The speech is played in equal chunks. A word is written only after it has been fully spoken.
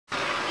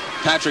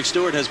Patrick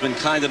Stewart has been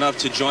kind enough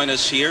to join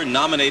us here,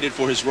 nominated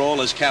for his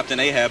role as Captain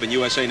Ahab in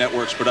USA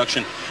Network's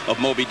production of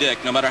Moby Dick.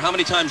 No matter how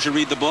many times you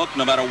read the book,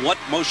 no matter what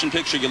motion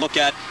picture you look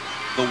at,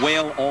 the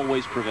whale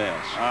always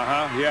prevails.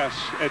 Yes.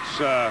 It's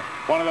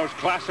one of those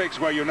classics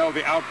where you know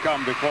the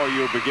outcome before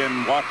you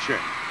begin watching.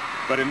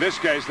 But in this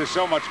case, there's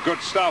so much good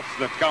stuff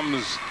that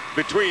comes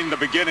between the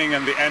beginning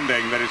and the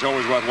ending that it's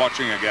always worth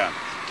watching again.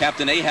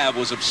 Captain Ahab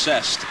was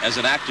obsessed. As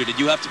an actor, did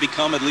you have to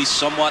become at least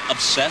somewhat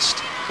obsessed?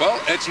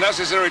 Well, it's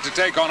necessary to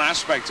take on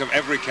aspects of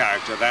every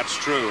character, that's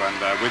true.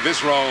 And with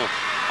this role,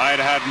 I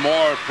had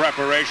more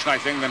preparation, I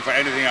think, than for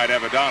anything I'd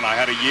ever done. I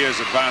had a year's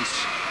advance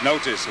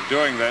notice of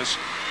doing this.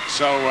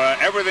 So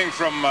everything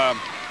from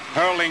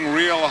hurling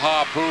real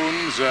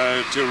harpoons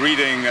to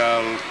reading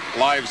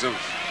Lives of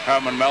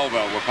Herman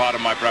Melville were part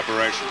of my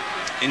preparation.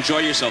 Enjoy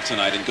yourself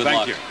tonight, and good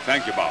luck. Thank you.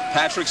 Thank you, Bob.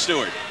 Patrick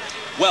Stewart.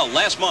 Well,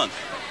 last month,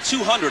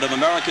 200 of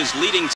America's leading